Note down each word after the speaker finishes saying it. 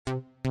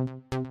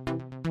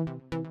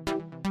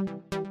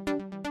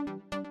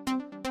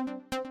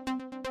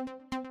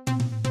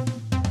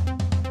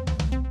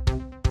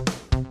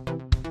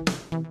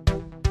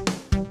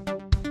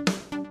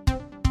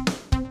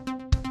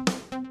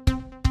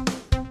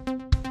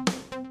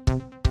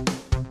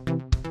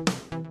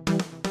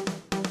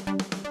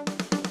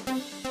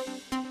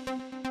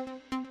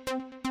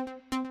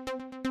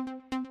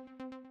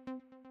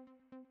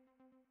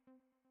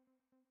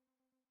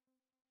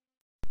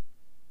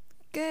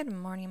Good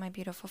morning, my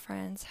beautiful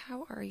friends.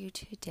 How are you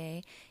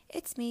today?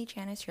 It's me,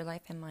 Janice, your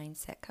life and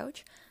mindset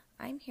coach.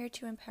 I'm here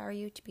to empower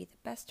you to be the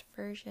best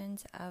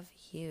versions of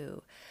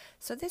you.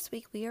 So this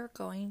week we are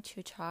going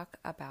to talk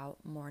about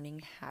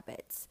morning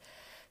habits.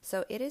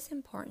 So it is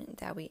important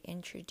that we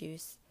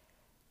introduce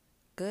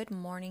good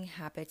morning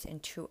habits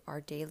into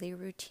our daily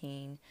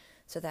routine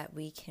so that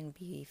we can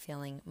be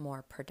feeling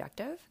more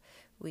productive,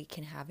 we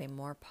can have a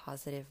more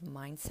positive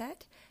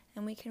mindset,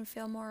 and we can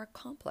feel more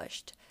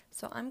accomplished.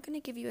 So I'm going to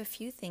give you a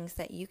few things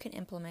that you can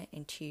implement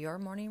into your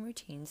morning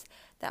routines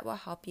that will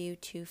help you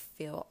to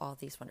feel all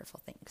these wonderful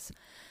things.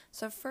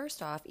 So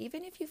first off,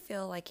 even if you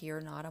feel like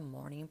you're not a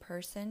morning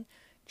person,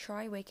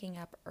 try waking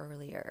up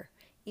earlier.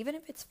 Even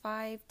if it's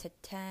 5 to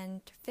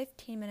 10 to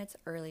 15 minutes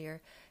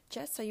earlier,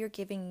 just so you're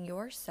giving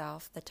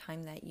yourself the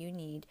time that you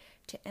need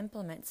to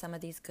implement some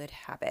of these good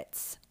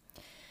habits.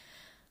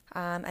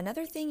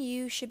 Another thing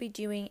you should be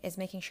doing is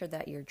making sure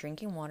that you're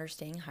drinking water,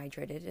 staying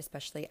hydrated,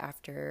 especially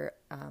after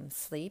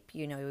sleep.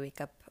 You know, we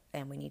wake up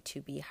and we need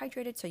to be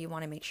hydrated, so you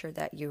want to make sure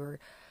that you're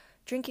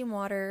drinking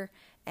water,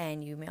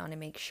 and you want to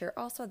make sure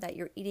also that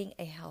you're eating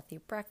a healthy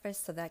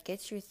breakfast, so that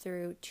gets you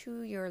through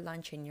to your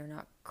lunch and you're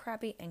not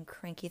crabby and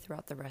cranky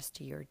throughout the rest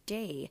of your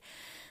day.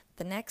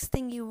 The next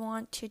thing you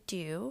want to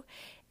do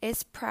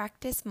is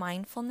practice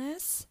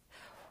mindfulness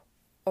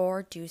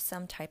or do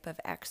some type of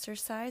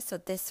exercise. So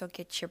this will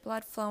get your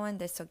blood flowing,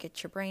 this will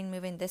get your brain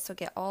moving, this will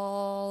get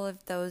all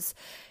of those,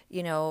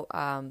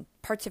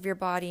 parts of your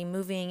body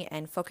moving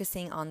and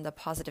focusing on the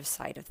positive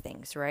side of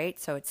things, right?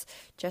 So it's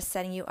just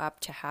setting you up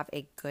to have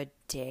a good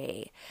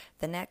day.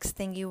 The next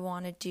thing you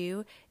want to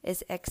do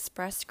is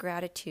express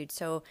gratitude.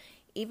 So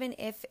even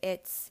if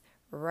it's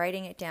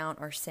writing it down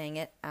or saying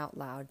it out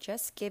loud,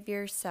 just give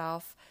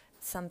yourself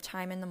some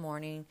time in the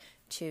morning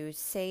to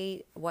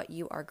say what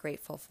you are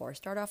grateful for.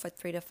 Start off with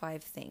 3 to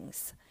 5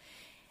 things.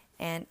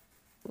 And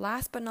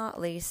last but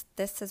not least,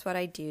 this is what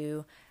I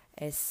do,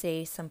 is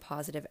say some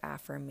positive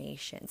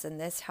affirmations. And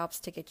this helps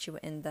to get you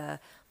in the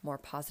more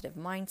positive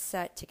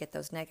mindset, to get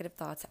those negative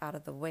thoughts out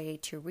of the way,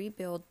 to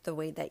rebuild the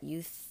way that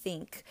you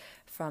think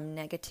from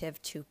negative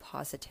to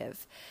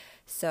positive.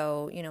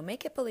 So,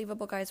 make it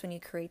believable, guys, when you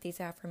create these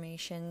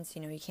affirmations.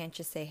 You can't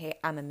just say, hey,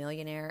 I'm a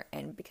millionaire,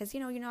 and because,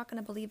 you're not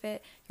going to believe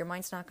it, your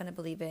mind's not going to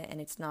believe it,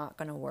 and it's not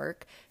going to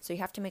work. So you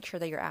have to make sure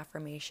that your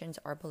affirmations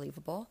are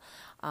believable.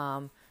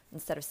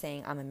 Instead of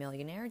saying I'm a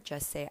millionaire,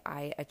 just say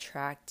I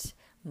attract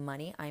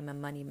money. I'm a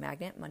money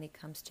magnet. Money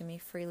comes to me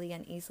freely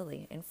and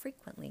easily and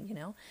frequently,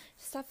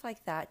 stuff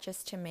like that,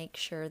 just to make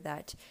sure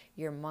that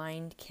your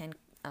mind can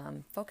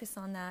focus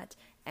on that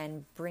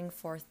and bring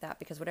forth that,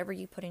 because whatever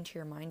you put into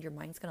your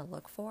mind's going to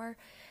look for,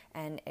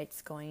 and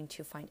it's going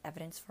to find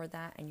evidence for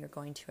that, and you're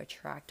going to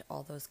attract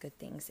all those good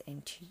things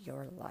into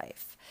your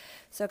life.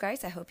 So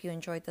guys, I hope you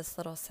enjoyed this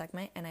little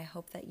segment, and I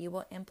hope that you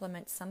will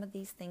implement some of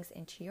these things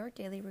into your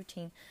daily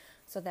routine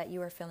so that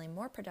you are feeling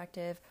more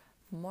productive,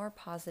 more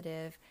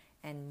positive,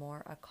 and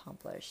more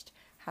accomplished.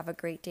 Have a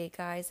great day,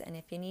 guys, and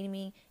if you need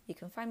me, you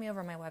can find me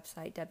over on my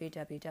website,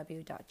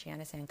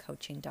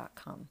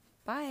 www.janiceandcoaching.com.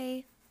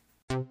 Bye.